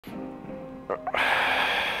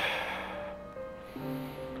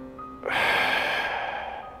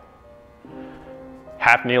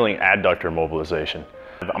Half kneeling adductor mobilization.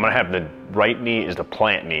 I'm gonna have the right knee is the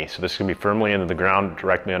plant knee. So this is gonna be firmly into the ground,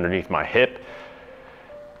 directly underneath my hip.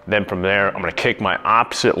 Then from there, I'm gonna kick my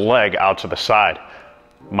opposite leg out to the side.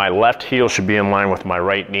 My left heel should be in line with my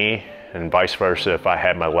right knee, and vice versa if I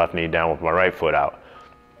had my left knee down with my right foot out.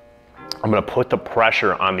 I'm gonna put the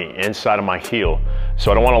pressure on the inside of my heel.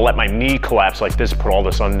 So I don't wanna let my knee collapse like this, put all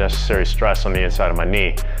this unnecessary stress on the inside of my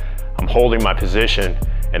knee. I'm holding my position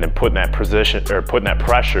and then putting that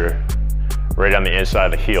pressure right on the inside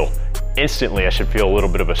of the heel. Instantly, I should feel a little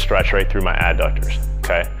bit of a stretch right through my adductors,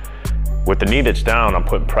 okay? With the knee that's down, I'm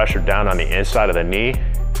putting pressure down on the inside of the knee.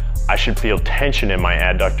 I should feel tension in my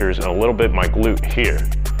adductors and a little bit my glute here.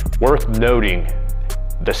 Worth noting,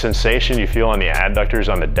 the sensation you feel on the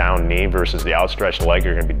adductors on the down knee versus the outstretched leg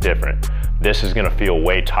are gonna be different. This is gonna feel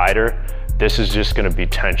way tighter. This is just gonna be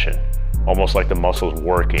tension, almost like the muscle's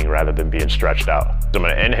working rather than being stretched out. So I'm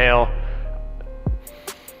gonna inhale,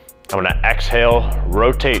 I'm gonna exhale,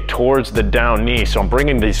 rotate towards the down knee. So I'm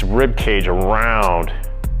bringing this rib cage around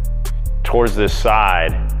towards this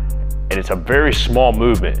side, and it's a very small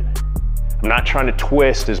movement. I'm not trying to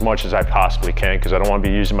twist as much as I possibly can because I don't want to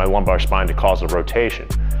be using my lumbar spine to cause the rotation.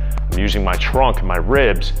 I'm using my trunk and my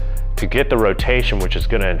ribs to get the rotation, which is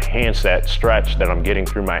going to enhance that stretch that I'm getting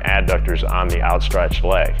through my adductors on the outstretched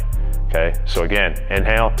leg. Okay, so again,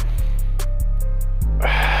 inhale.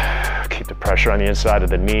 Keep the pressure on the inside of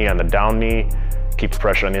the knee, on the down knee. Keep the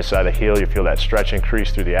pressure on the inside of the heel. You feel that stretch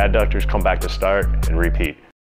increase through the adductors. Come back to start and repeat.